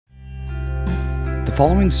The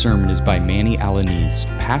following sermon is by Manny Alaniz,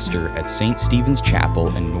 pastor at St. Stephen's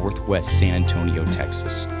Chapel in Northwest San Antonio,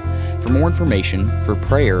 Texas. For more information, for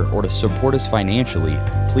prayer, or to support us financially,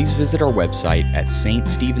 please visit our website at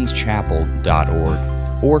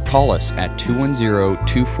ststephenschapel.org or call us at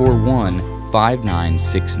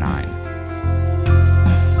 210-241-5969.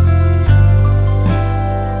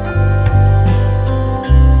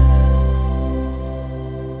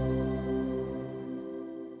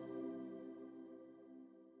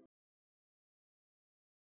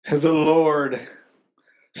 The Lord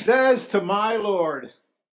says to my Lord,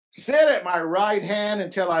 sit at my right hand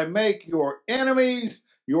until I make your enemies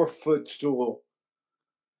your footstool.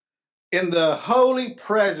 In the holy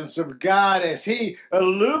presence of God, as He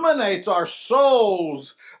illuminates our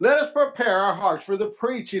souls, let us prepare our hearts for the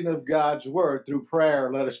preaching of God's word through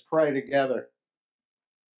prayer. Let us pray together.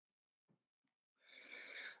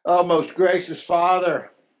 Oh, most gracious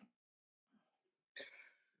Father,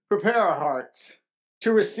 prepare our hearts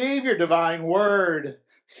to receive your divine word.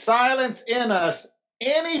 Silence in us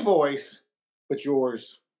any voice but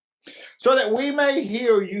yours, so that we may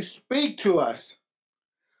hear you speak to us,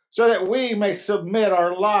 so that we may submit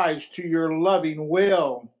our lives to your loving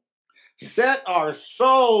will. Set our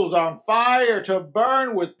souls on fire to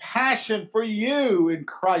burn with passion for you. In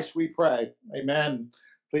Christ we pray. Amen.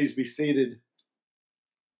 Please be seated.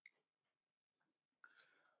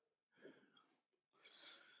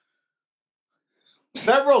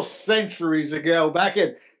 Several centuries ago, back in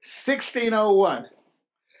 1601,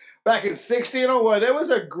 there was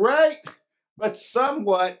a great but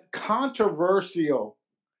somewhat controversial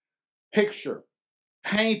picture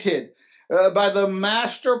painted by the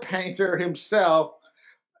master painter himself,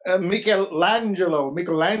 Michelangelo.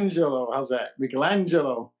 How's that?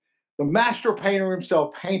 Michelangelo. The master painter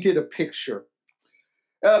himself painted a picture.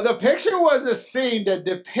 The picture was a scene that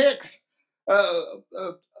depicts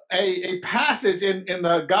a passage in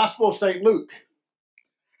the Gospel of St. Luke.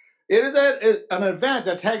 It is an event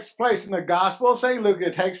that takes place in the Gospel of St. Luke.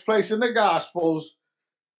 It takes place in the Gospels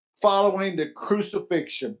following the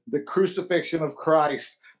crucifixion of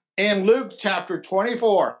Christ. In Luke chapter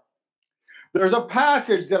 24, there's a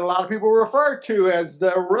passage that a lot of people refer to as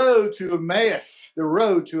the road to Emmaus. The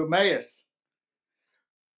road to Emmaus.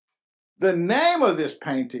 The name of this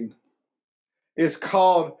painting is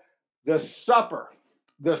called The Supper.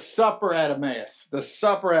 The Supper at Emmaus. The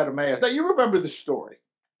Supper at Emmaus. Now, you remember the story.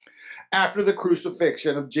 After the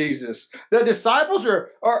crucifixion of Jesus, the disciples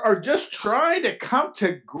are just trying to come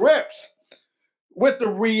to grips with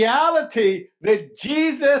the reality that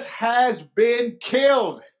Jesus has been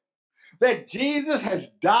killed, that Jesus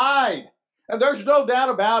has died. And there's no doubt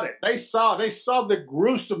about it. They saw the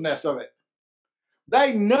gruesomeness of it.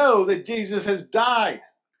 They know that Jesus has died.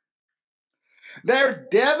 They're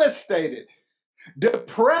devastated,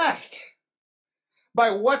 depressed by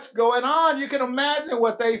what's going on. You can imagine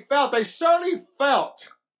what they felt. They certainly felt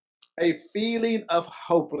a feeling of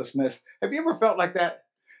hopelessness. Have you ever felt like that?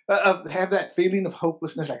 Have that feeling of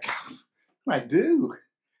hopelessness? Like, what do I do?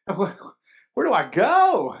 Where do I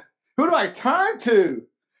go? Who do I turn to?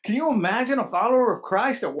 Can you imagine a follower of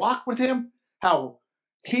Christ that walked with him? How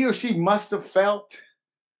he or she must have felt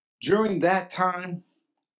during that time?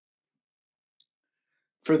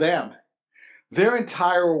 For them, their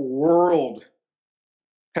entire world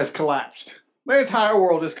has collapsed. The entire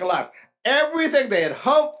world has collapsed. Everything they had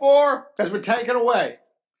hoped for has been taken away.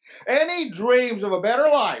 Any dreams of a better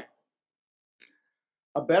life,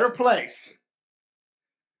 a better place,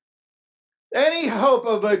 any hope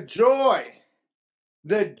of a joy,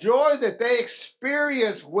 the joy that they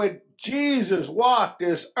experienced when Jesus walked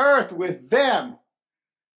this earth with them,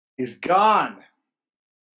 is gone.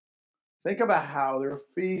 Think about how they're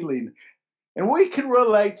feeling. And we can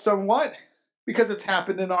relate somewhat, because it's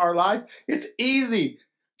happened in our life. It's easy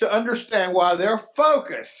to understand why their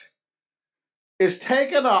focus is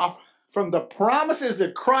taken off from the promises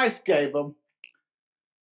that Christ gave them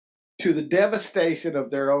to the devastation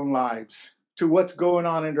of their own lives, to what's going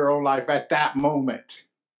on in their own life at that moment.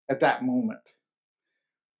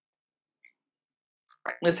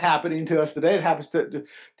 It's happening to us today. It happens to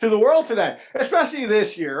the world today, especially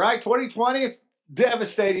this year, right? 2020, it's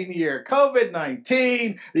devastating year.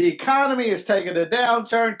 COVID-19, the economy is taking a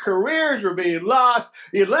downturn, careers are being lost,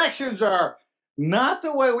 elections are not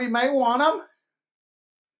the way we may want them,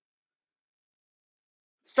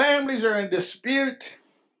 families are in dispute.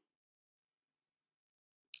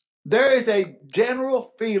 There is a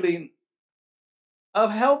general feeling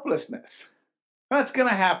of helplessness. What's going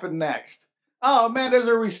to happen next? Oh man, there's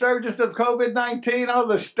a resurgence of COVID-19. Oh,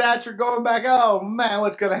 the stats are going back. Oh man,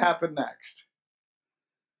 what's going to happen next?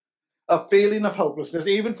 a feeling of hopelessness,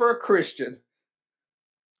 even for a Christian,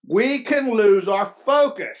 we can lose our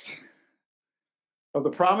focus of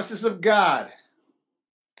the promises of God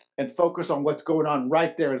and focus on what's going on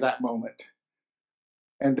right there at that moment.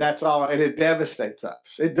 And that's all, and it devastates us.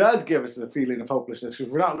 It does give us a feeling of hopelessness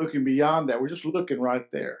because we're not looking beyond that. We're just looking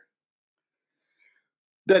right there.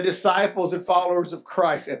 The disciples and followers of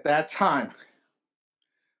Christ at that time,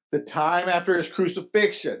 the time after his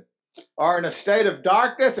crucifixion, are in a state of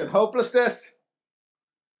darkness and hopelessness.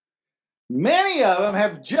 Many of them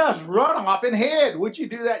have just run off and hid. Would you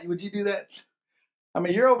do that? Would you do that? I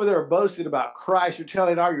mean, you're over there boasting about Christ. You're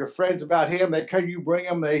telling all your friends about him. They come, you bring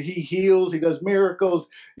him. He heals. He does miracles,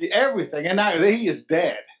 everything. And now he is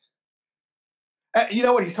dead. You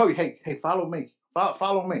know what he told you? Hey, follow me.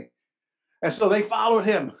 Follow me. And so they followed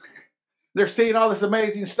him. They're seeing all this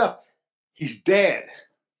amazing stuff. He's dead.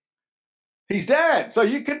 He's dead. So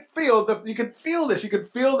you can feel this. You can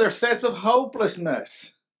feel their sense of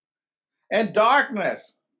hopelessness and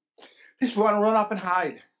darkness. They just want to run off and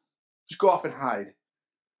hide. Just go off and hide.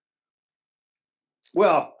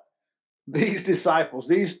 Well, these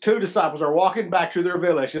two disciples are walking back to their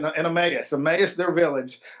village in Emmaus, their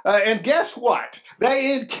village. And guess what?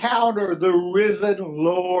 They encounter the risen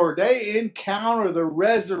Lord. They encounter the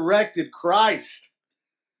resurrected Christ.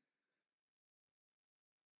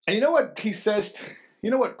 And you know what he says?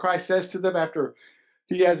 You know what Christ says to them after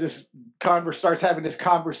he has starts having this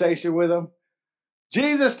conversation with them?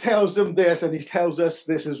 Jesus tells them this, and he tells us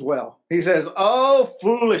this as well. He says, "Oh,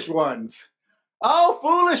 foolish ones. Oh,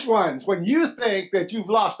 foolish ones, when you think that you've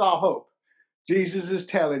lost all hope." Jesus is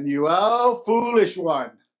telling you, "Oh, foolish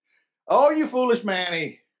one. Oh, you foolish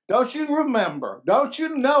Manny. Don't you remember? Don't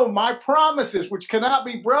you know my promises which cannot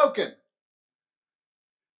be broken?"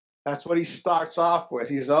 That's what he starts off with.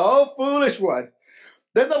 He says, "Oh, foolish one."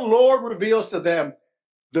 Then the Lord reveals to them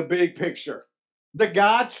the big picture, the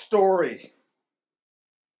God story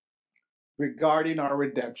regarding our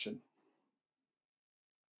redemption.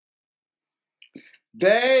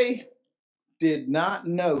 They did not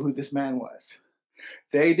know who this man was.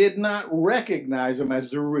 They did not recognize him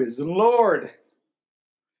as the risen Lord.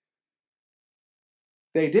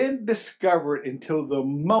 They didn't discover it until the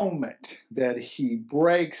moment that he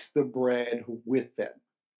breaks the bread with them.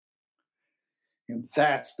 And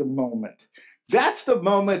that's the moment. That's the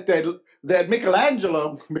moment that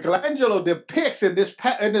Michelangelo depicts in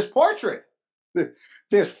this portrait.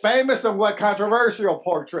 This famous and controversial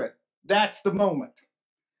portrait. That's the moment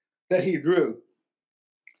that he drew.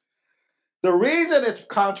 The reason it's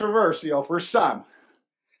controversial for some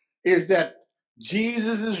is that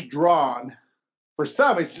Jesus is drawn. For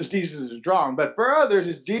some, it's just Jesus is drawn, but for others,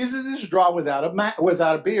 it's Jesus is drawn without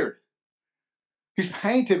a beard. He's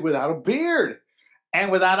painted without a beard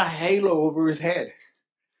and without a halo over his head.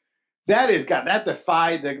 That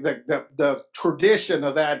defied the tradition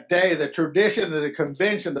of that day, the tradition of the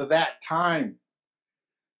convention of that time.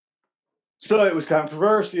 So it was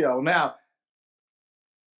controversial. Now,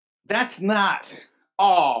 that's not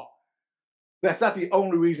the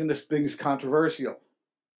only reason this thing is controversial.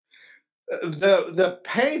 The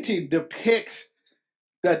painting depicts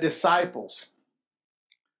the disciples.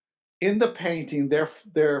 In the painting, they're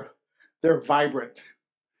vibrant.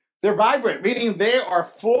 They're vibrant, meaning they are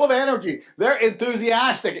full of energy. They're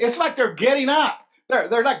enthusiastic. It's like they're getting up.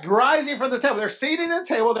 They're like rising from the table. They're seated at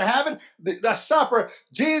the table. They're having the supper.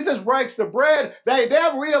 Jesus breaks the bread. They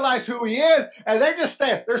never realize who he is, and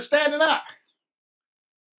they're standing up.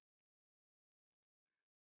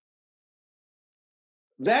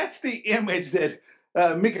 That's the image that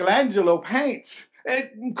Michelangelo paints.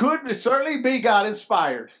 It could certainly be God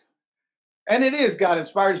inspired. And it is God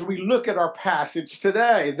inspired as we look at our passage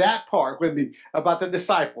today, that part about the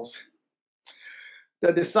disciples.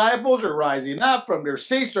 The disciples are rising up from their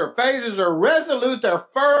seats, their faces are resolute, they're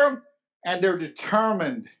firm, and they're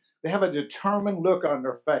determined. They have a determined look on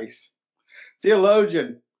their face.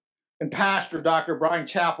 Theologian and pastor Dr. Brian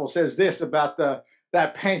Chappell says this about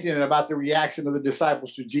that painting and about the reaction of the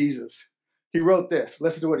disciples to Jesus. He wrote this.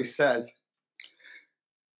 Listen to what he says.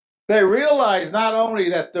 They realize not only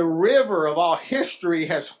that the river of all history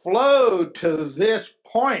has flowed to this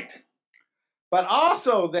point, but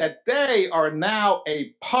also that they are now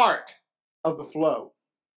a part of the flow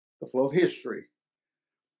of history.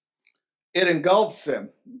 It engulfs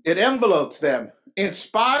them, it envelopes them,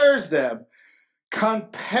 inspires them,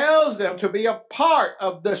 compels them to be a part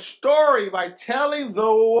of the story by telling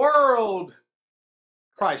the world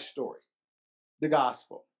Christ's story, the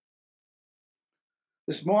gospel.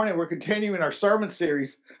 This morning, we're continuing our sermon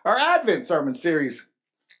series, our Advent sermon series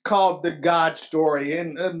called The God Story.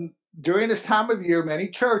 And during this time of year, many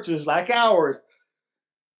churches like ours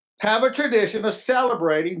have a tradition of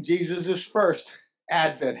celebrating Jesus' first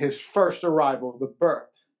advent, his first arrival, the birth.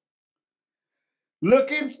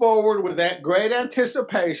 Looking forward with that great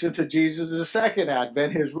anticipation to Jesus' second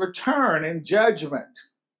advent, his return in judgment.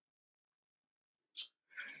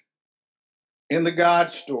 In the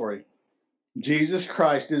God story, Jesus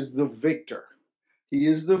Christ is the victor. He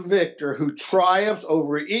is the victor who triumphs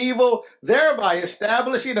over evil, thereby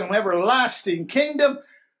establishing an everlasting kingdom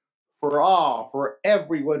for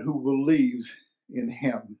everyone who believes in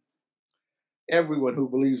him. Everyone who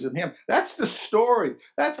believes in him. That's the story.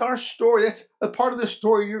 That's our story. That's a part of the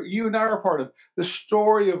story you and I are part of. The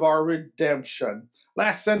story of our redemption.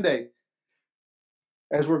 Last Sunday,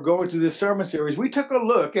 as we're going through this sermon series, we took a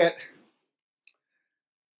look at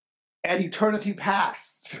eternity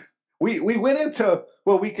past. We went into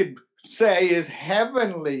what we could say is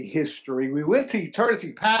heavenly history. We went to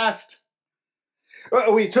eternity past.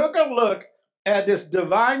 We took a look at this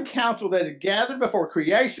divine council that had gathered before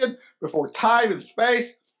creation, before time and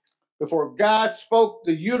space, before God spoke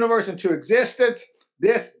the universe into existence.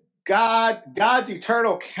 This God's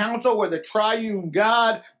eternal council where the triune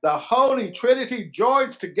God, the Holy Trinity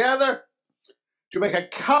joins together to make a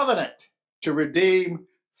covenant to redeem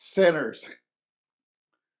sinners.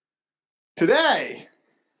 Today,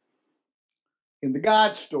 in the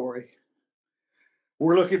God story,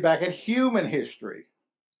 we're looking back at human history.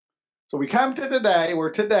 So we come to today,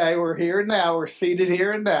 we're here and now, we're seated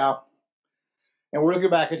here and now, and we're looking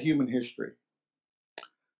back at human history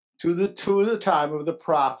to the time of the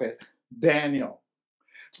prophet Daniel.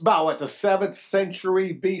 It's about the 7th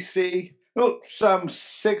century BC, some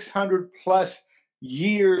 600 plus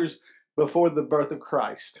years before the birth of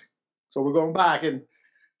Christ. So we're going back in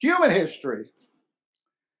human history.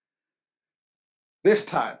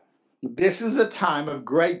 This is a time of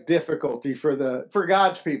great difficulty for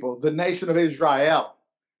God's people, the nation of Israel.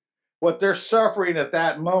 What they're suffering at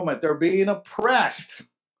that moment, they're being oppressed.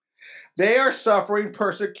 They are suffering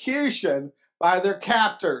persecution by their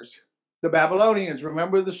captors, the Babylonians.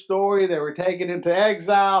 Remember the story? They were taken into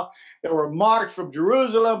exile. They were marched from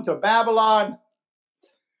Jerusalem to Babylon.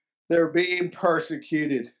 They're being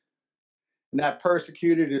persecuted. And that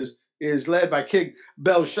persecuted is led by King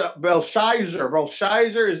Belshazzar.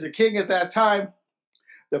 Belshazzar is the king at that time.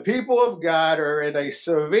 The people of God are in a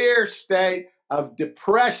severe state of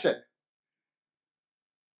depression,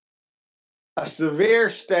 a severe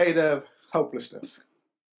state of hopelessness.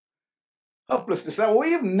 Hopelessness. Now,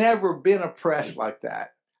 we've never been oppressed like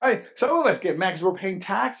that. Some of us get mad because we're paying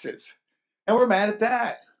taxes, and we're mad at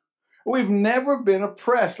that. We've never been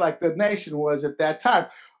oppressed like the nation was at that time,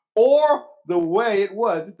 or the way it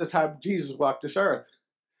was at the time Jesus walked this earth,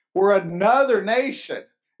 where another nation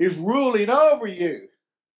is ruling over you.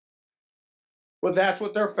 Well, that's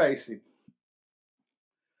what they're facing.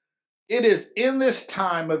 It is in this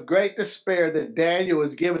time of great despair that Daniel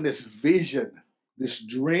is given this vision, this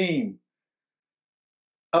dream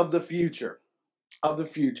of the future,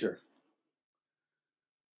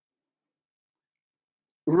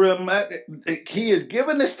 He is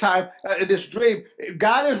given this time, this dream.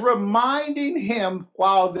 God is reminding him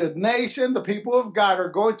while the nation, the people of God, are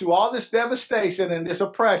going through all this devastation and this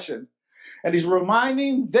oppression. And he's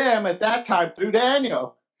reminding them at that time through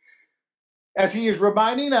Daniel, as he is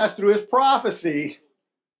reminding us through his prophecy,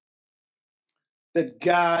 that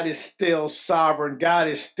God is still sovereign. God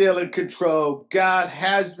is still in control. God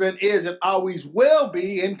has been, is, and always will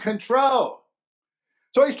be in control.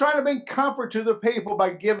 So he's trying to bring comfort to the people by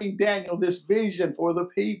giving Daniel this vision for the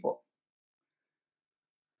people.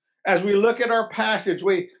 As we look at our passage,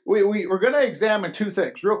 we're going to examine two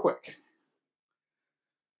things real quick.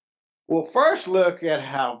 We'll first look at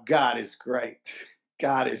how God is great.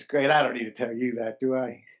 God is great. I don't need to tell you that, do I?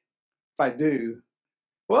 If I do,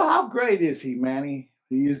 well, how great is he, Manny?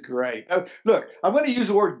 He is great. Look, I'm going to use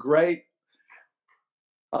the word great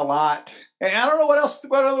a lot. And I don't know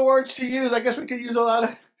what other words to use. I guess we could use a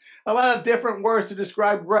lot of different words to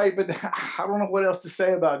describe great, but I don't know what else to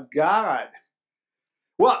say about God.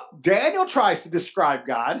 Well, Daniel tries to describe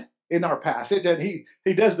God in our passage, and he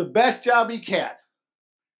does the best job he can.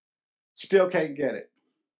 Still can't get it.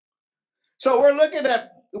 So we're going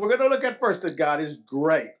to look at first that God is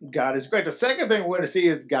great. God is great. The second thing we're going to see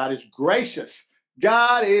is God is gracious.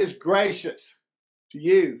 God is gracious to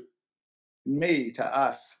you, me, to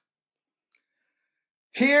us.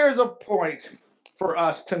 Here's a point for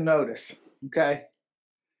us to notice, okay?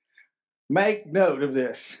 Make note of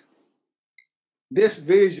this. This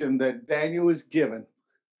vision that Daniel is given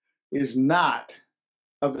is not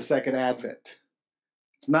of the second advent.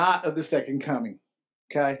 It's not of the second coming,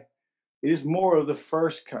 okay? It is more of the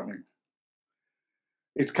first coming.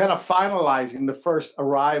 It's kind of finalizing the first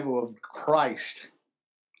arrival of Christ.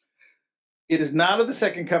 It is not of the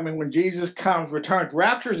second coming when Jesus comes, returns,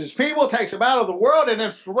 raptures his people, takes them out of the world, and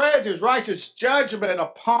then spreads his righteous judgment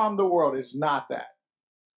upon the world. It's not that.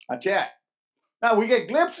 Not yet. Now, we get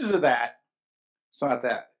glimpses of that. It's not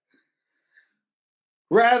that.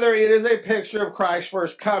 Rather, it is a picture of Christ's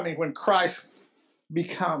first coming when Christ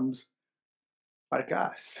becomes like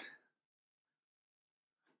us.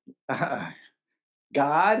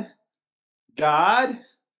 God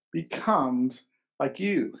becomes like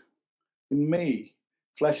you and me,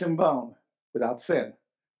 flesh and bone, without sin.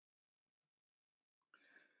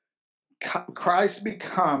 Christ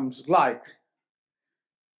becomes like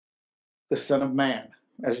the Son of Man,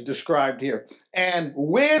 as described here, and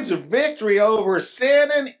wins victory over sin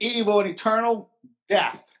and evil and eternal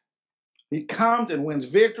death. He comes and wins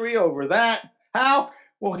victory over that. How?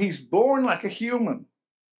 Well, he's born like a human.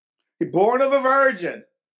 He's born of a virgin.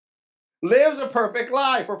 Lives a perfect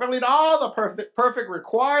life, fulfilling all the perfect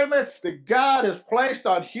requirements that God has placed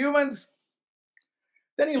on humans.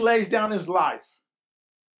 Then he lays down his life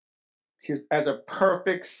as a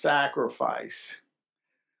perfect sacrifice,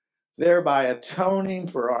 thereby atoning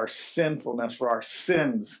for our sinfulness, for our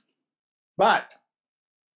sins. But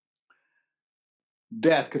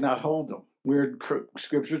death could not hold him.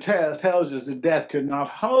 Scripture tells us that death could not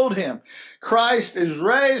hold him. Christ is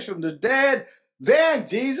raised from the dead. Then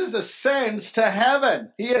Jesus ascends to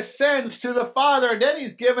heaven. He ascends to the Father. And then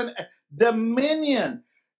he's given dominion,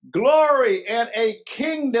 glory, and a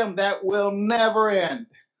kingdom that will never end.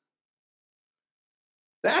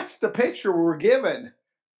 That's the picture we're given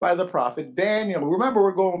by the prophet Daniel. Remember,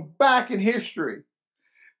 we're going back in history.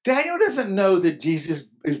 Daniel doesn't know that Jesus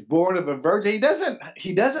is born of a virgin.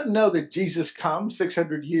 He doesn't know that Jesus comes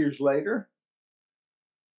 600 years later.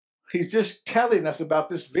 He's just telling us about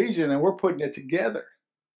this vision, and we're putting it together.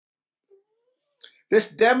 This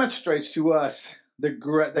demonstrates to us that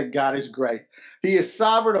God is great. He is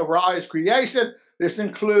sovereign over all his creation. This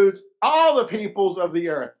includes all the peoples of the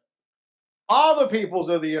earth. All the peoples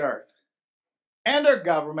of the earth. And their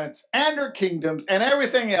governments, and their kingdoms, and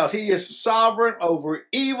everything else. He is sovereign over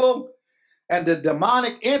evil and the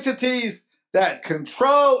demonic entities that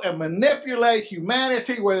control and manipulate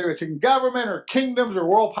humanity, whether it's in government or kingdoms or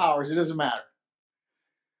world powers, it doesn't matter.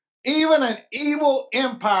 Even an evil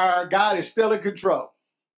empire, God is still in control.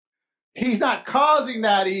 He's not causing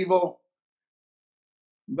that evil,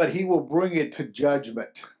 but he will bring it to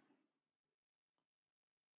judgment.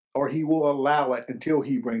 Or he will allow it until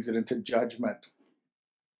he brings it into judgment.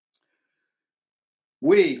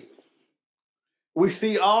 We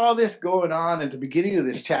see all this going on at the beginning of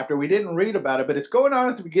this chapter. We didn't read about it, but it's going on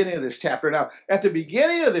at the beginning of this chapter. Now, at the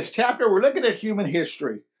beginning of this chapter, we're looking at human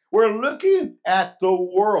history. We're looking at the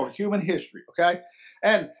world, human history, okay?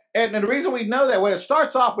 And the reason we know that, when it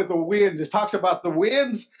starts off with the winds, it talks about the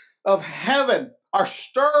winds of heaven are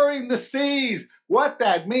stirring the seas. What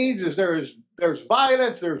that means is there's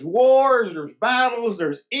violence, there's wars, there's battles,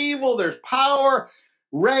 there's evil, there's power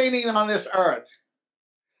reigning on this earth.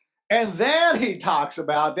 And then he talks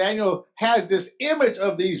about, Daniel has this image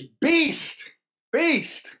of these beasts.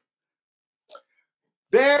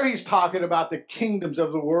 There he's talking about the kingdoms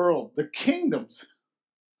of the world, the kingdoms.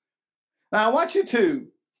 Now I want you to,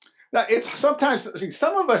 now it's sometimes,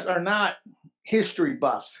 some of us are not history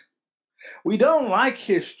buffs. We don't like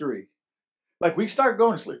history. Like we start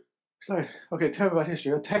going to sleep. Okay, tell me about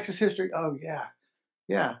history. Texas history? Oh yeah.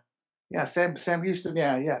 Sam Houston,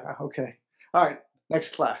 yeah, okay. All right,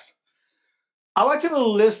 next class. I want you to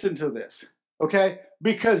listen to this, okay?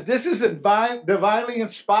 Because this is divinely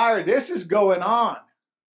inspired. This is going on.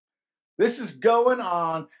 This is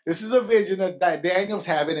a vision that Daniel's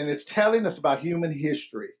having, and it's telling us about human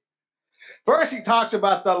history. First, he talks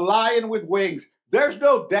about the lion with wings. There's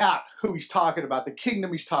no doubt who he's talking about, the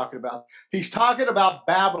kingdom he's talking about. He's talking about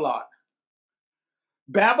Babylon.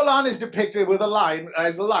 Babylon is depicted with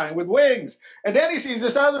as a lion with wings. And then he sees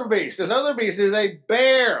this other beast. This other beast is a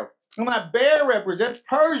bear. And that bear represents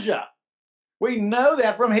Persia. We know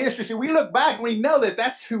that from history. See, we look back and we know that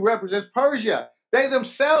that's who represents Persia. They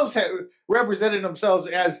themselves have represented themselves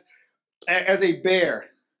as a bear.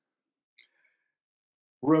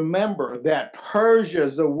 Remember that Persia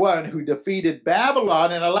is the one who defeated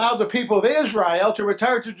Babylon and allowed the people of Israel to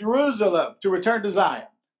return to Jerusalem, to return to Zion.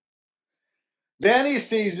 Then he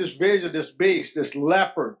sees this vision, this beast, this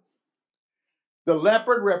leopard. The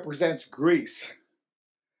leopard represents Greece,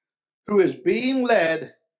 who is being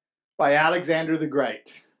led by Alexander the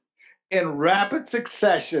Great. In rapid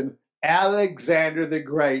succession, Alexander the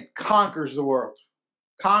Great conquers the world.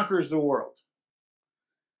 conquers the world.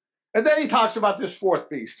 And then he talks about this fourth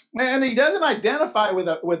beast. And he doesn't identify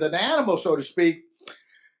with an animal, so to speak.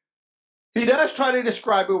 He does try to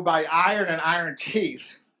describe it by iron and iron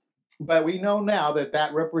teeth. But we know now that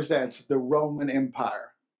that represents the Roman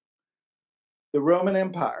Empire. The Roman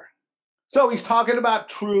Empire. So he's talking about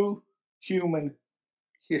true human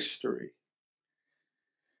history.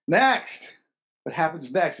 Next, what happens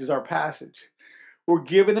next is our passage. We're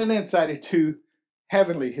given an insight into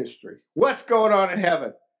heavenly history. What's going on in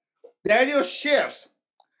heaven? Daniel shifts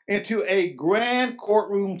into a grand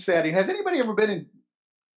courtroom setting. Has anybody ever been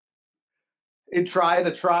in a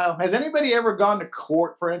trial? Has anybody ever gone to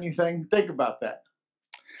court for anything? Think about that.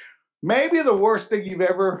 Maybe the worst thing you've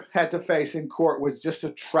ever had to face in court was just a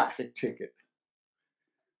traffic ticket.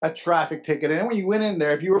 A traffic ticket. And when you went in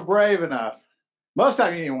there, if you were brave enough, most of the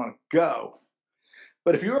time you didn't want to go.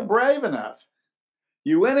 But if you were brave enough,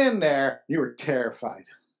 you went in there, you were terrified.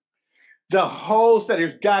 The whole set,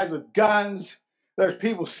 there's guys with guns, there's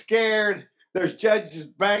people scared, there's judges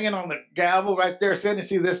banging on the gavel right there,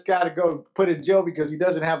 sentencing this guy to go put in jail because he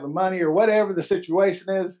doesn't have the money or whatever the situation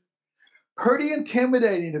is. Pretty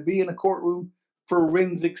intimidating to be in a courtroom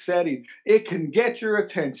forensic setting. It can get your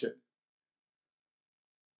attention.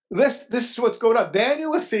 This is what's going on.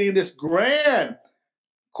 Daniel was seeing this grand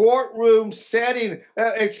courtroom setting,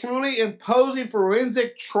 a truly imposing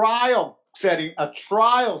forensic trial setting, a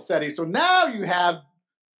trial setting. So now you have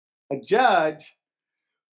a judge,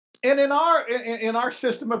 and in our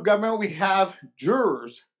system of government we have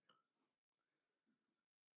jurors,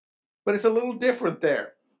 but it's a little different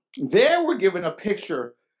there. There we're given a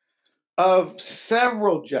picture of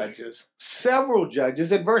several judges,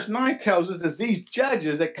 and verse 9 tells us that these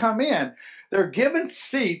judges that come in, they're given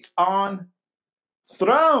seats on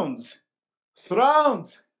thrones.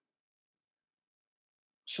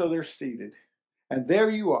 So they're seated. And there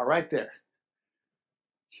you are, right there.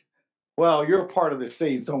 Well, you're a part of the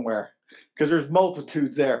scene somewhere because there's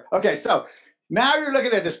multitudes there. Okay, so now you're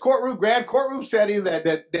looking at this grand courtroom setting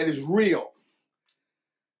that is real.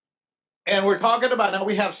 And we're talking about now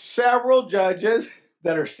we have several judges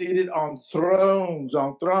that are seated on thrones.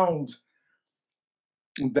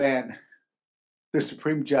 And then the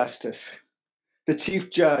Supreme Justice, the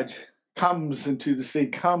Chief Judge, comes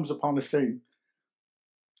upon the scene.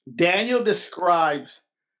 Daniel describes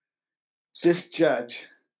this judge.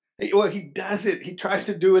 He does it. He tries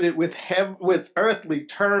to do it with earthly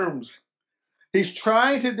terms. He's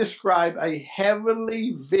trying to describe a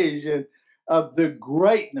heavenly vision of the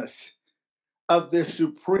greatness of the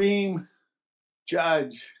Supreme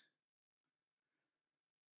Judge.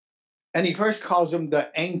 And he first calls him the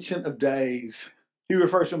Ancient of Days. He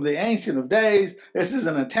refers to him as the Ancient of Days. This is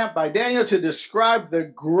an attempt by Daniel to describe the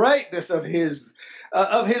greatness of his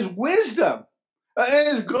wisdom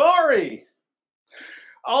and his glory.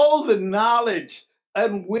 All the knowledge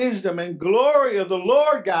and wisdom and glory of the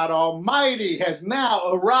Lord God Almighty has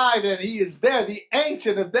now arrived, and he is there, the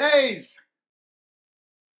Ancient of Days.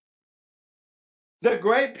 The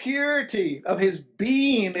great purity of his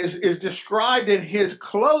being is described in his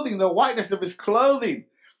clothing, the whiteness of his clothing.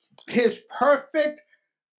 His perfect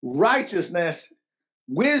righteousness,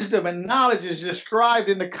 wisdom, and knowledge is described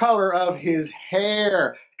in the color of his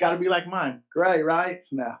hair. Got to be like mine. Gray, right?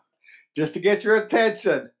 No. Just to get your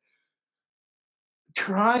attention.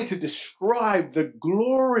 Trying to describe the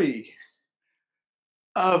glory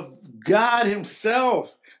of God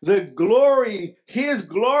himself. The glory, his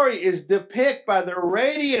glory is depicted by the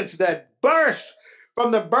radiance that burst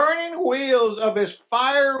from the burning wheels of his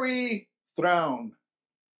fiery throne.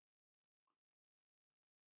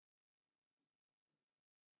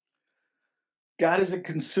 God is a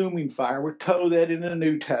consuming fire. We're told that in the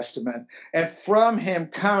New Testament. And from him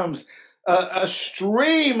comes a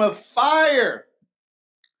stream of fire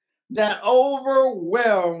that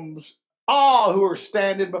overwhelms all who are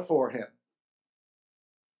standing before him.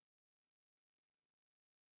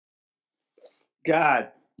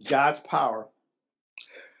 God's power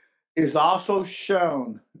is also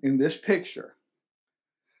shown in this picture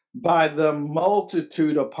by the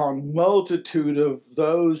multitude upon multitude of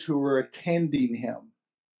those who were attending him.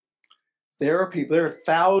 There are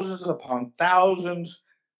thousands upon thousands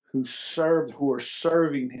who are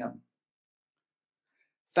serving him.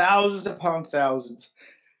 Thousands upon thousands.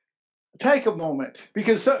 Take a moment,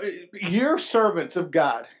 because you're servants of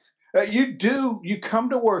God. You come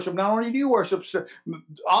to worship. Not only do you worship,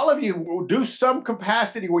 all of you will do some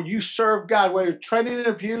capacity where you serve God, whether you're training in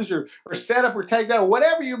the pews or set up or take that, or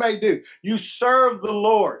whatever you may do. You serve the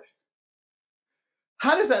Lord.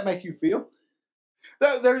 How does that make you feel?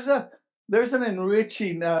 There's there's an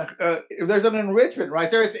there's an enrichment right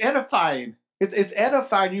there. It's edifying. It's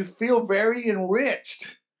edifying. You feel very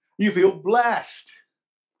enriched. You feel blessed.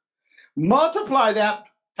 Multiply that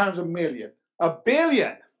times a million, a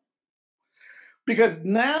billion, because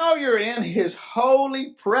now you're in his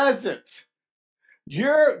holy presence.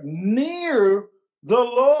 You're near the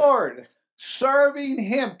Lord, serving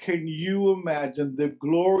him. Can you imagine the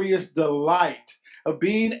glorious delight of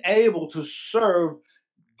being able to serve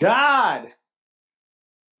God,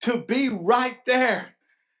 to be right there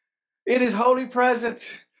in his holy presence?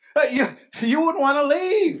 You wouldn't want to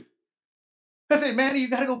leave. I say, Manny, you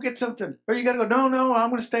got to go get something. Or you got to go, no, I'm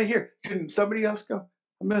going to stay here. Can somebody else go?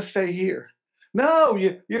 I'm going to stay here. No,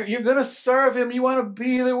 you're going to serve him. You want to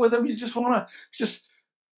be there with him. You just want to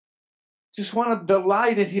just want to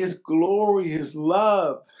delight in his glory, his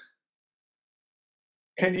love.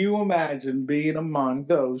 Can you imagine being among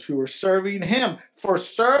those who are serving him? For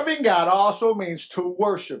serving God also means to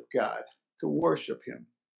worship God, to worship him.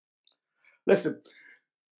 Listen,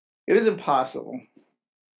 it is impossible.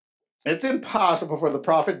 It's impossible for the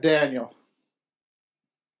prophet Daniel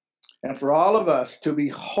and for all of us to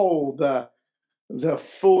behold the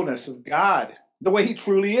fullness of God, the way he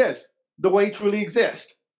truly is, the way he truly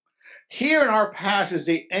exists. Here in our passage,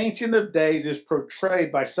 the Ancient of Days is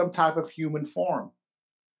portrayed by some type of human form.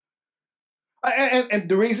 And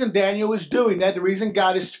the reason Daniel is doing that, the reason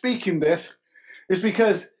God is speaking this, is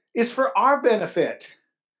because it's for our benefit.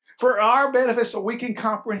 For our benefit, so we can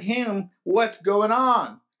comprehend what's going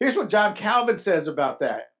on. Here's what John Calvin says about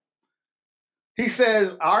that. He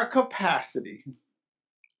says, our capacity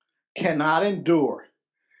cannot endure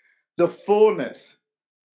the fullness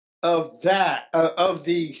of that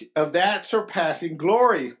surpassing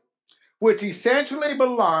glory, which essentially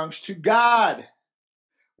belongs to God.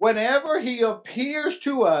 Whenever he appears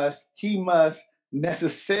to us, he must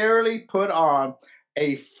necessarily put on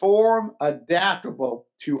a form adaptable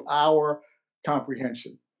to our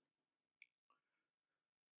comprehension.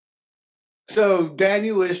 So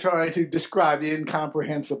Daniel is trying to describe the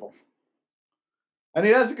incomprehensible. And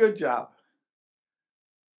he does a good job.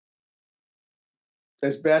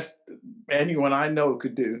 As best anyone I know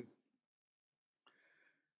could do.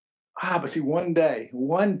 But see, one day,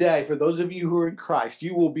 for those of you who are in Christ,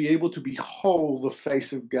 you will be able to behold the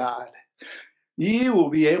face of God. You will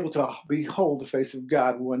be able to behold the face of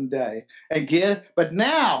God one day. But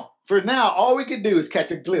now, for now, all we can do is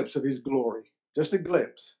catch a glimpse of his glory. Just a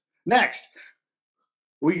glimpse. Next,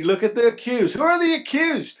 we look at the accused. Who are the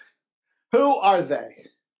accused? Who are they?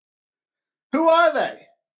 Who are they?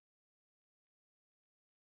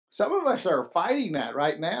 Some of us are fighting that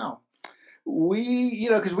right now.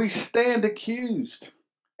 Because we stand accused.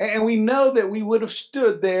 And we know that we would have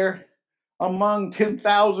stood there among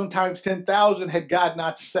 10,000 times 10,000 had God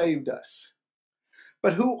not saved us.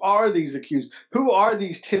 But who are these accused? Who are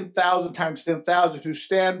these 10,000 times 10,000 who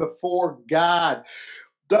stand before God?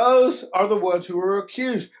 Those are the ones who are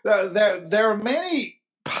accused. There are many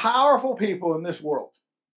powerful people in this world.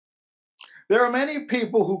 There are many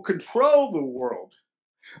people who control the world.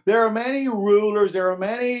 There are many rulers. There are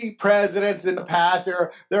many presidents in the past.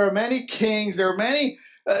 There are many kings. There are many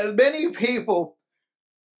people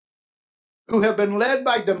who have been led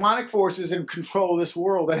by demonic forces and control this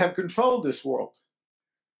world, and have controlled this world.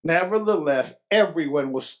 Nevertheless,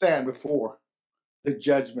 everyone will stand before the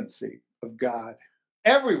judgment seat of God.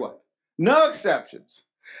 Everyone, no exceptions.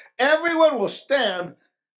 Everyone will stand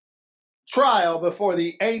trial before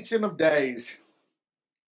the Ancient of Days.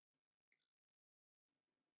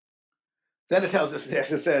 Then it tells us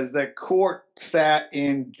this. It says the court sat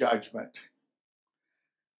in judgment.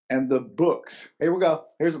 And the books. Here we go.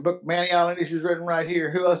 Here's a book. Manny Albanese is written right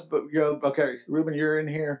here. Who else? Okay, Ruben, you're in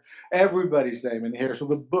here. Everybody's name in here. So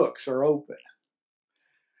the books are open.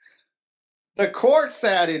 The court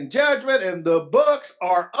sat in judgment and the books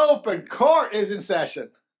are open. Court is in session.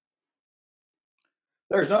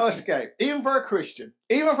 There's no escape. Even for a Christian,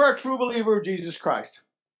 even for a true believer of Jesus Christ,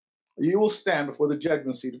 you will stand before the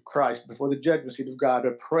judgment seat of Christ, before the judgment seat of God,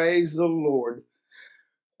 to praise the Lord.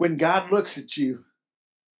 When God looks at you,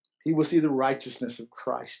 he will see the righteousness of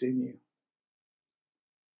Christ in you.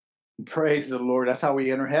 Praise the Lord. That's how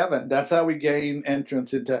we enter heaven. That's how we gain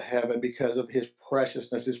entrance into heaven, because of his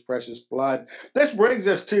preciousness, his precious blood. This brings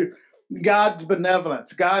us to God's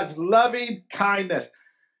benevolence, God's loving kindness.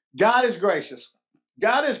 God is gracious.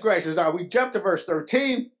 God is gracious. Now we jump to verse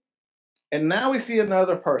 13, and now we see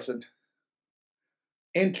another person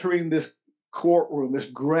entering this courtroom, this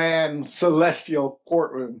grand celestial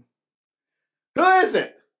courtroom. Who is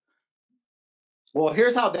it? Well,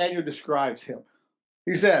 here's how Daniel describes him.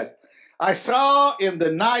 He says, I saw in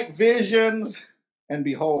the night visions, and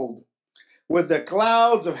behold, with the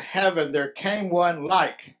clouds of heaven there came one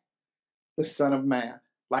like the Son of Man.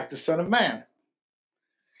 Like the Son of Man.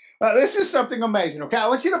 This is something amazing, okay? I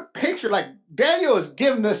want you to picture, like, Daniel is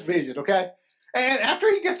given this vision, okay? And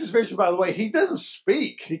after he gets this vision, by the way, he doesn't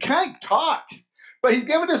speak. He can't talk. But he's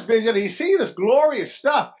given this vision. He's seeing this glorious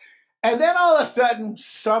stuff. And then all of a sudden,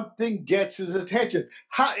 something gets his attention.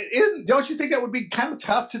 Don't you think that would be kind of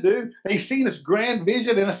tough to do? And he's seen this grand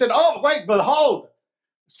vision, and I said, oh, wait, behold,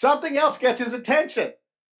 something else gets his attention.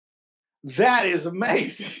 That is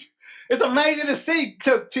amazing. It's amazing to see,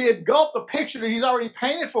 to engulf the picture that he's already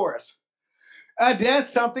painted for us. And then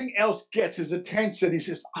something else gets his attention. He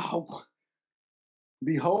says, oh,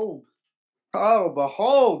 behold, oh,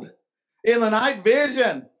 behold, in the night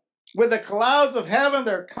vision, with the clouds of heaven,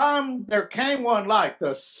 there came one like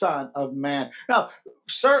the Son of Man. Now,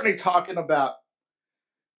 certainly talking about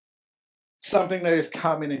something that is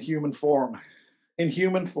coming in human form,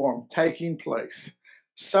 taking place.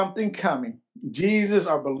 Something coming. Jesus,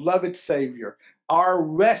 our beloved Savior, our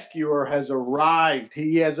rescuer, has arrived.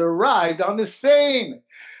 He has arrived on the scene.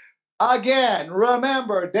 Again,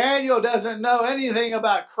 remember, Daniel doesn't know anything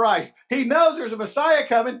about Christ. He knows there's a Messiah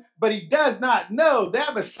coming, but he does not know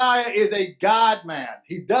that Messiah is a God-man.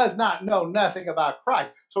 He does not know nothing about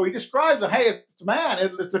Christ. So he describes him, hey, it's a man,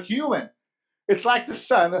 it's a human. It's like the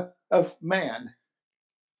Son of Man.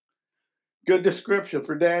 Good description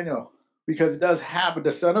for Daniel, because it does happen.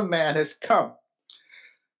 The Son of Man has come.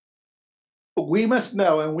 But we must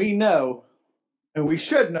know, and we know, and we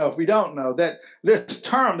should know if we don't know, that this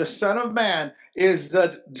term, the Son of Man, is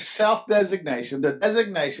the self-designation, the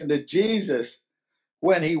designation that Jesus,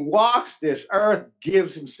 when he walks this earth,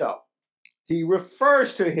 gives himself. He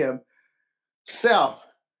refers to himself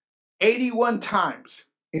 81 times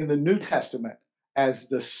in the New Testament as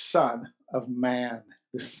the Son of Man,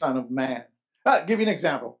 the Son of Man. I'll give you an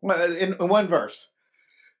example in one verse.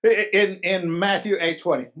 In Matthew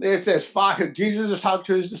 8:20, it says, Jesus is talking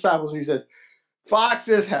to his disciples, and he says,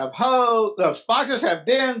 foxes have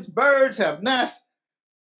dens, birds have nests,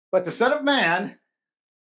 but the Son of Man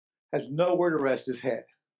has nowhere to rest his head.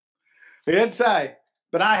 He didn't say,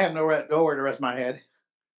 but I have nowhere to rest my head.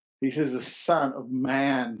 He says, the Son of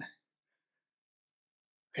Man.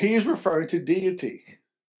 He is referring to deity.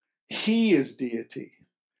 He is deity.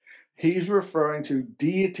 He's referring to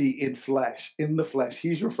deity in the flesh.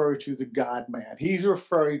 He's referring to the God-man. He's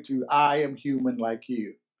referring to, I am human like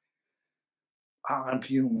you. I'm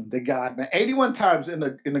human, the God-man. 81 times in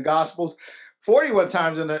the Gospels, 41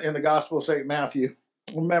 times in the Gospel of St. Matthew.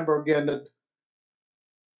 Remember again that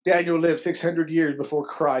Daniel lived 600 years before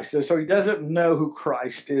Christ, so he doesn't know who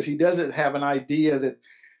Christ is. He doesn't have an idea that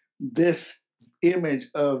this image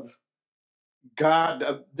of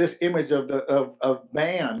God, this image of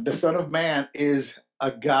man, the Son of Man, is a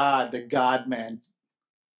God, the God-man.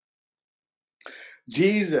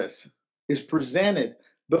 Jesus is presented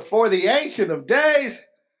before the Ancient of Days,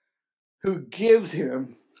 who gives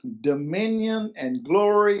him dominion and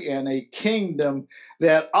glory and a kingdom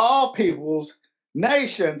that all peoples,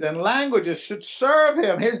 nations, and languages should serve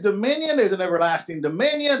him. His dominion is an everlasting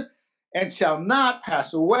dominion and shall not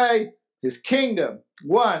pass away. His kingdom,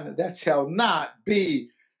 one that shall not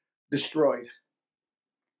be destroyed.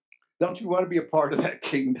 Don't you want to be a part of that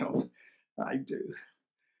kingdom? I do.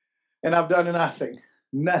 And I've done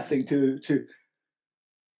nothing to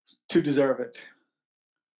deserve it.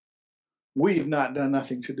 We've not done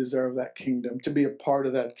nothing to deserve that kingdom, to be a part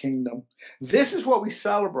of that kingdom. This is what we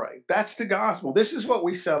celebrate. That's the gospel. This is what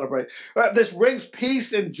we celebrate. This brings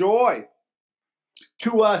peace and joy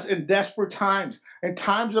to us in desperate times, in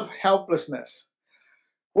times of helplessness,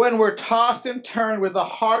 when we're tossed and turned with the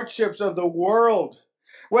hardships of the world,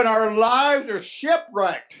 when our lives are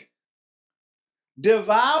shipwrecked,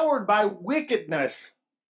 devoured by wickedness,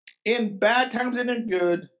 in bad times and in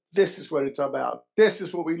good. This is what it's about. This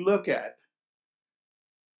is what we look at.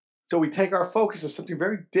 So we take our focus of something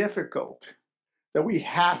very difficult that we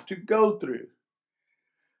have to go through,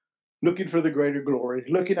 looking for the greater glory,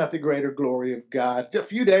 looking at the greater glory of God. A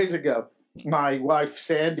few days ago, my wife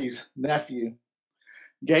Sandy's nephew,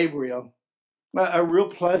 Gabriel, a real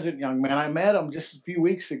pleasant young man. I met him just a few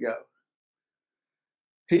weeks ago.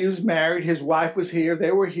 He was married. His wife was here.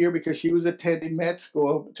 They were here because she was attending med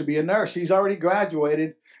school to be a nurse. She's already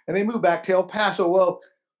graduated, and they moved back to El Paso. Well,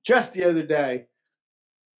 just the other day,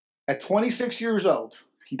 at 26 years old,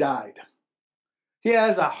 he died. He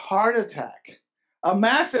has a heart attack, a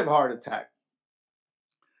massive heart attack.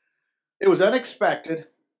 It was unexpected,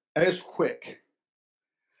 and it's quick.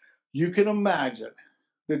 You can imagine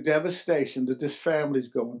the devastation that this family's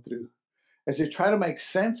going through. as you try to make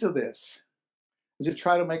sense of this. As you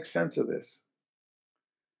try to make sense of this.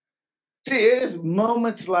 See, it is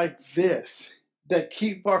moments like this that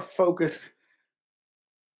keep our focus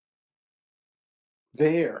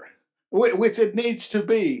there, which it needs to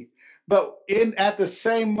be. But at the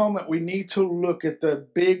same moment, we need to look at the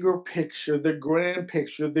bigger picture, the grand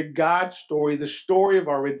picture, the God story, the story of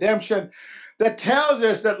our redemption that tells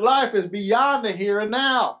us that life is beyond the here and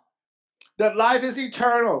now, that life is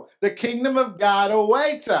eternal. The kingdom of God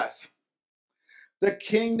awaits us. The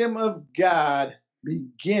kingdom of God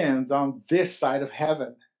begins on this side of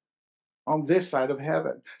heaven. On this side of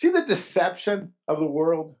heaven. See the deception of the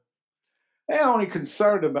world? They're only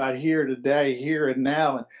concerned about here today, here and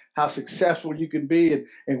now, and how successful you can be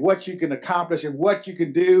and what you can accomplish and what you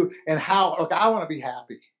can do and how, look, I want to be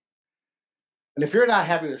happy. And if you're not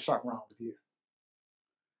happy, there's something wrong with you.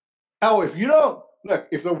 Oh, if you don't, look,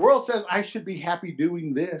 if the world says I should be happy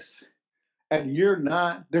doing this and you're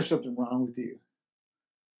not, there's something wrong with you.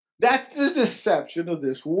 That's the deception of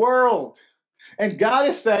this world. And God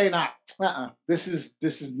is saying, this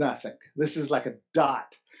is nothing. This is like a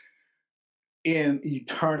dot in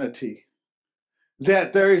eternity.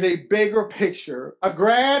 That there is a bigger picture, a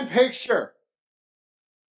grand picture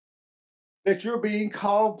that you're being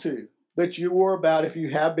called to, that you were about if you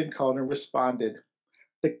have been called and responded.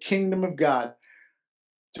 The kingdom of God.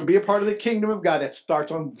 To be a part of the kingdom of God that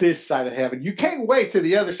starts on this side of heaven. You can't wait to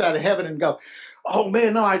the other side of heaven and go, oh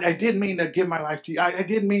man, no, I didn't mean to give my life to you. I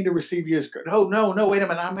didn't mean to receive you as good. Oh, no, wait a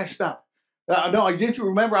minute, I messed up. No, didn't you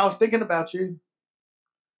remember I was thinking about you?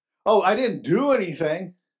 Oh, I didn't do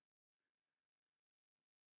anything.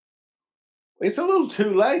 It's a little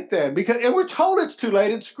too late then, and we're told it's too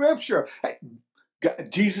late in Scripture. Hey,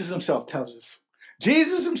 Jesus himself tells us.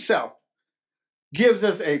 Jesus himself gives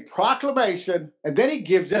us a proclamation, and then he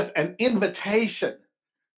gives us an invitation.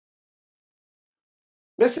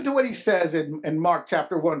 Listen to what he says in Mark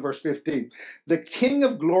chapter 1, verse 15. The King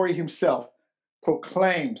of glory himself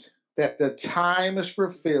proclaims that the time is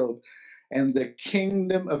fulfilled and the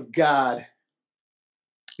kingdom of God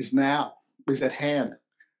is at hand.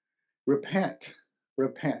 Repent.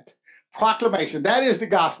 Proclamation. That is the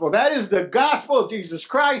gospel. That is the gospel of Jesus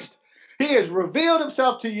Christ. He has revealed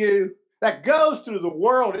himself to you. That goes through the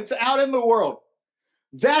world. It's out in the world.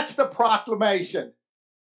 That's the proclamation.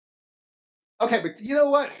 Okay, but you know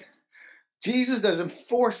what? Jesus doesn't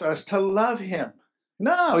force us to love him.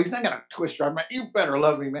 No, he's not going to twist your arm. You better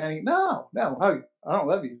love me, man. No, I don't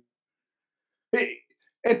love you.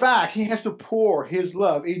 In fact, he has to pour his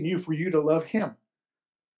love in you for you to love him.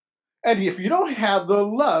 And if you don't have the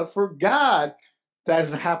love for God, that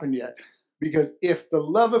hasn't happened yet. Because if the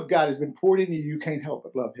love of God has been poured into you, you can't help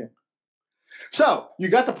but love him. So, you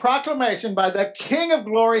got the proclamation by the King of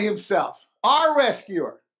glory himself, our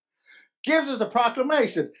rescuer, gives us the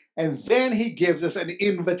proclamation, and then he gives us an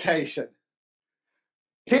invitation.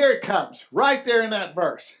 Here it comes, right there in that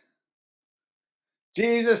verse.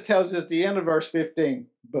 Jesus tells us at the end of verse 15,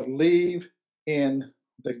 believe in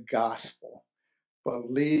the gospel.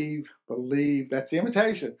 Believe, that's the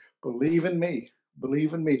invitation. Believe in me.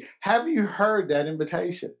 Have you heard that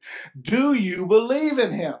invitation? Do you believe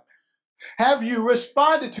in him? Have you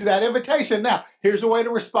responded to that invitation? Now, here's a way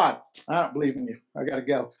to respond. I don't believe in you. I got to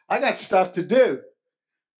go. I got stuff to do.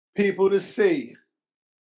 People to see.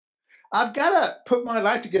 I've got to put my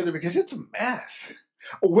life together because it's a mess.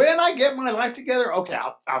 When I get my life together, okay,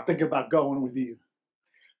 I'll think about going with you.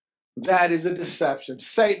 That is a deception.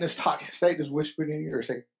 Satan is whispering in your ear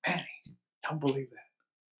saying, Manny, don't believe that.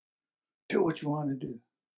 Do what you want to do.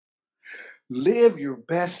 Live your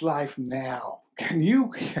best life now. Have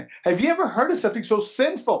you ever heard of something so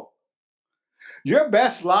sinful? Your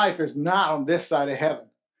best life is not on this side of heaven.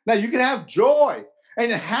 Now you can have joy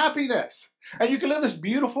and happiness, and you can live this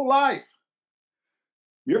beautiful life.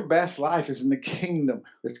 Your best life is in the kingdom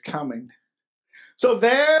that's coming. So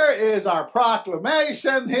there is our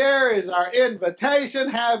proclamation. Here is our invitation.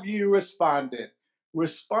 Have you responded?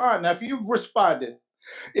 Respond. Now, if you've responded,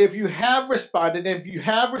 if you have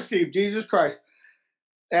received Jesus Christ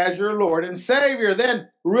as your Lord and Savior, then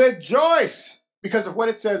rejoice because of what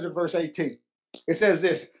it says in verse 18. It says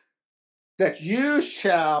this, that you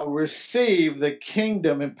shall receive the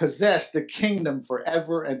kingdom and possess the kingdom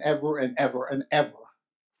forever and ever and ever and ever.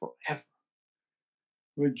 Forever.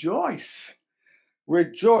 Rejoice.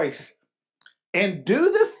 And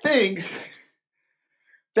do the things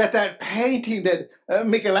that painting that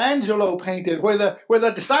Michelangelo painted, where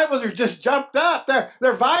the disciples are just jumped up.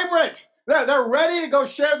 They're vibrant. They're ready to go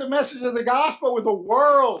share the message of the gospel with the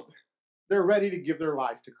world. They're ready to give their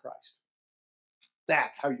life to Christ.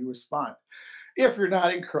 That's how you respond. If you're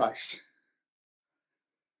not in Christ,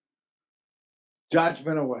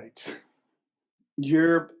 Judgment awaits.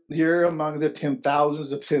 You're among the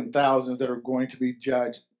 10,000s of 10,000s that are going to be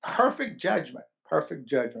judged. Perfect judgment, perfect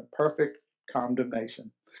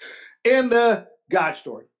condemnation. In the God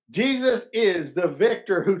story, Jesus is the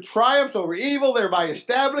victor who triumphs over evil, thereby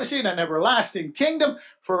establishing an everlasting kingdom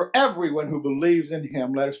for everyone who believes in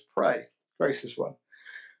him. Let us pray. Gracious one,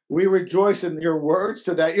 we rejoice in your words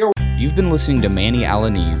today. You've been listening to Manny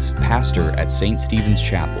Alaniz, pastor at St. Stephen's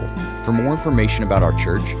Chapel. For more information about our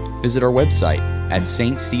church, visit our website at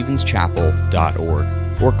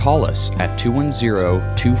ststephenschapel.org or call us at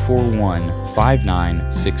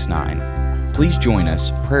 210-241-5969. Please join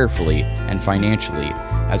us prayerfully and financially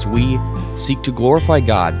as we seek to glorify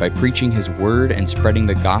God by preaching His Word and spreading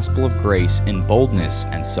the gospel of grace in boldness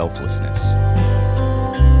and selflessness.